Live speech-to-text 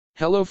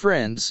Hello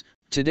friends,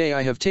 today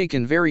I have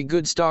taken very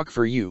good stock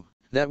for you,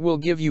 that will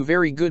give you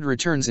very good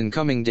returns in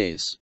coming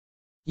days.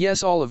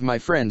 Yes, all of my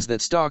friends,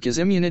 that stock is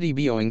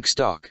Immunitybio Inc.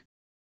 stock.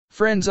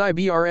 Friends,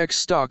 IBRX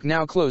stock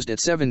now closed at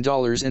 $7.35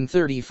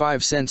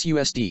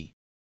 USD.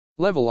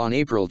 Level on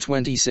April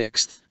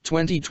 26,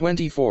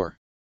 2024.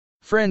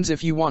 Friends,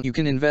 if you want, you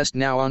can invest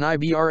now on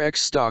IBRX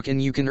stock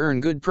and you can earn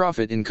good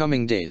profit in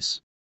coming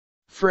days.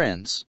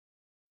 Friends,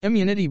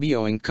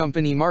 Immunitybio Inc.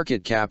 company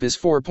market cap is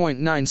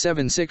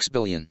 4.976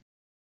 billion.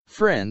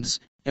 Friends,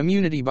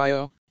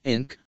 Immunitybio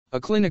Inc., a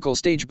clinical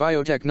stage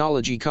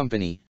biotechnology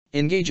company,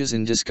 engages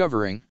in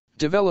discovering,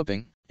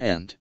 developing,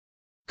 and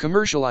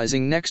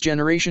commercializing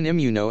next-generation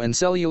immuno and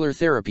cellular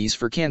therapies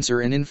for cancer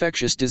and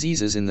infectious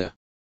diseases in the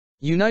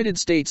United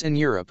States and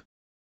Europe.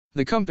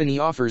 The company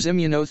offers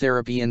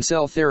immunotherapy and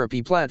cell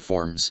therapy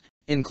platforms,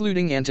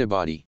 including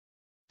antibody,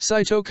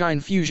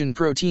 cytokine fusion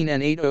protein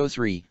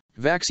N803,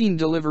 vaccine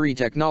delivery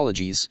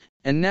technologies,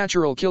 and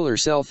natural killer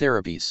cell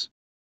therapies.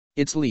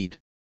 Its lead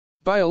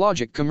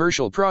biologic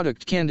commercial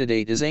product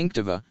candidate is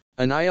Anktiva,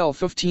 an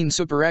IL-15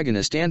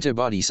 superagonist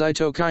antibody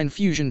cytokine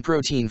fusion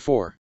protein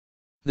for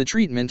the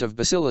treatment of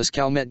Bacillus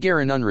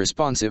calmette-guerin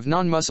unresponsive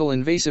non-muscle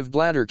invasive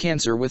bladder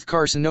cancer with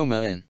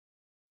carcinoma in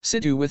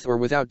situ with or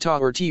without Ta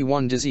or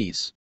T1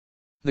 disease.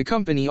 The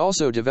company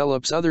also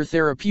develops other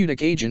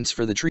therapeutic agents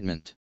for the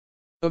treatment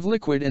of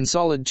liquid and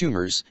solid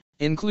tumors,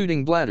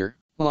 including bladder,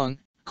 lung,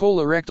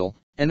 colorectal,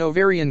 and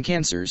ovarian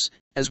cancers,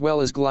 as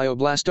well as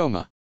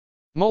glioblastoma,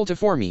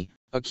 multiforme,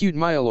 acute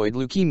myeloid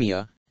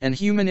leukemia, and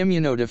human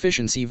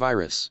immunodeficiency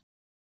virus.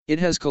 It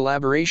has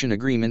collaboration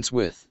agreements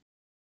with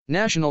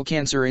National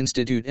Cancer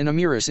Institute and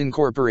Amiris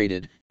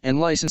Incorporated,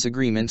 and license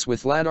agreements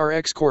with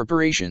LabRx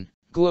Corporation,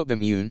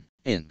 Globimune,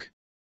 Inc.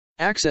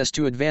 Access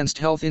to Advanced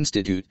Health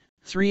Institute,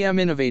 3M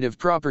Innovative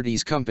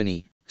Properties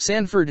Company,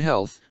 Sanford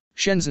Health,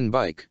 Shenzhen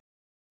Bike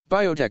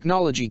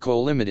Biotechnology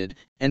Co. Limited,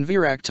 and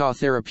Viracta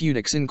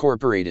Therapeutics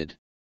Incorporated.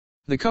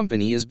 The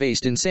company is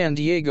based in San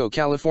Diego,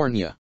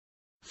 California.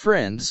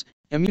 Friends,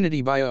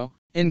 Immunitybio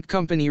Inc.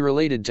 company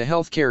related to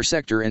healthcare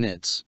sector and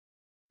its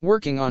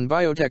working on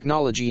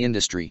biotechnology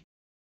industry.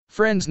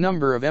 Friends,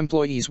 number of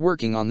employees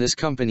working on this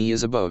company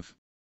is above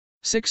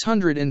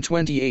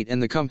 628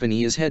 and the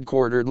company is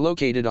headquartered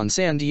located on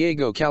San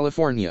Diego,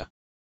 California,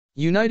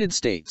 United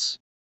States.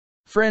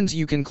 Friends,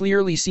 you can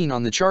clearly seen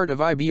on the chart of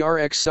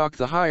IBRX stock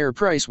the higher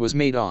price was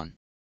made on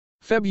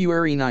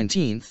February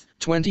 19,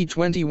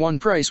 2021.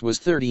 Price was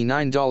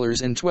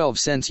 $39.12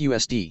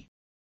 USD.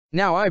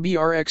 Now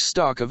IBRX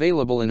stock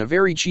available in a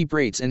very cheap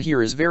rates, and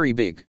here is very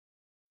big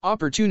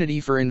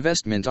opportunity for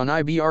investment on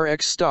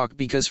IBRX stock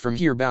because from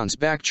here bounce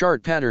back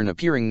chart pattern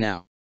appearing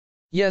now.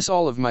 Yes,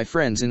 all of my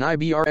friends, in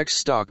IBRX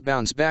stock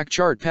bounce back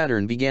chart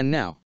pattern began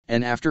now,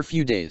 and after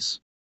few days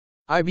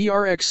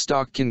IBRX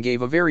stock can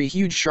give a very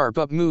huge sharp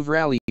up move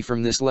rally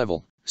from this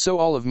level. So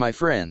all of my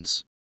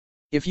friends,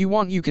 if you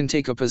want, you can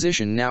take a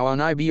position now on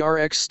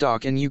IBRX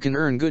stock and you can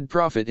earn good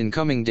profit in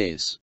coming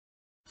days.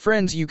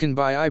 Friends, you can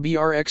buy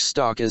IBRX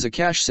stock as a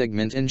cash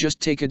segment and just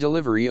take a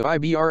delivery of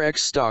IBRX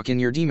stock in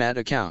your demat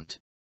account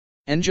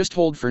and just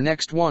hold for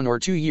next 1 or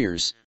 2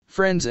 years.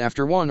 Friends,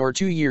 after 1 or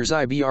 2 years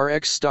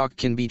IBRX stock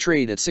can be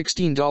traded at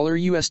 $16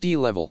 USD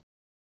level.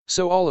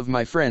 So all of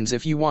my friends,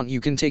 if you want, you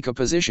can take a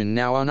position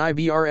now on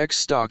IBRX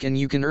stock and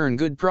you can earn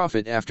good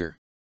profit after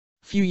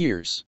few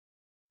years.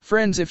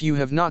 Friends, if you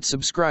have not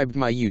subscribed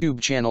my YouTube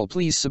channel,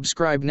 please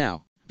subscribe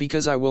now,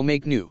 because I will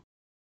make new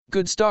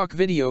good stock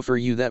video for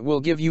you that will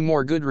give you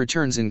more good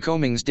returns in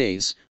coming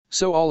days.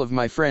 So all of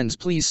my friends,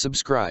 please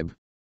subscribe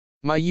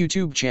my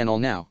YouTube channel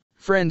now.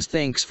 Friends,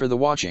 thanks for the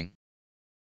watching.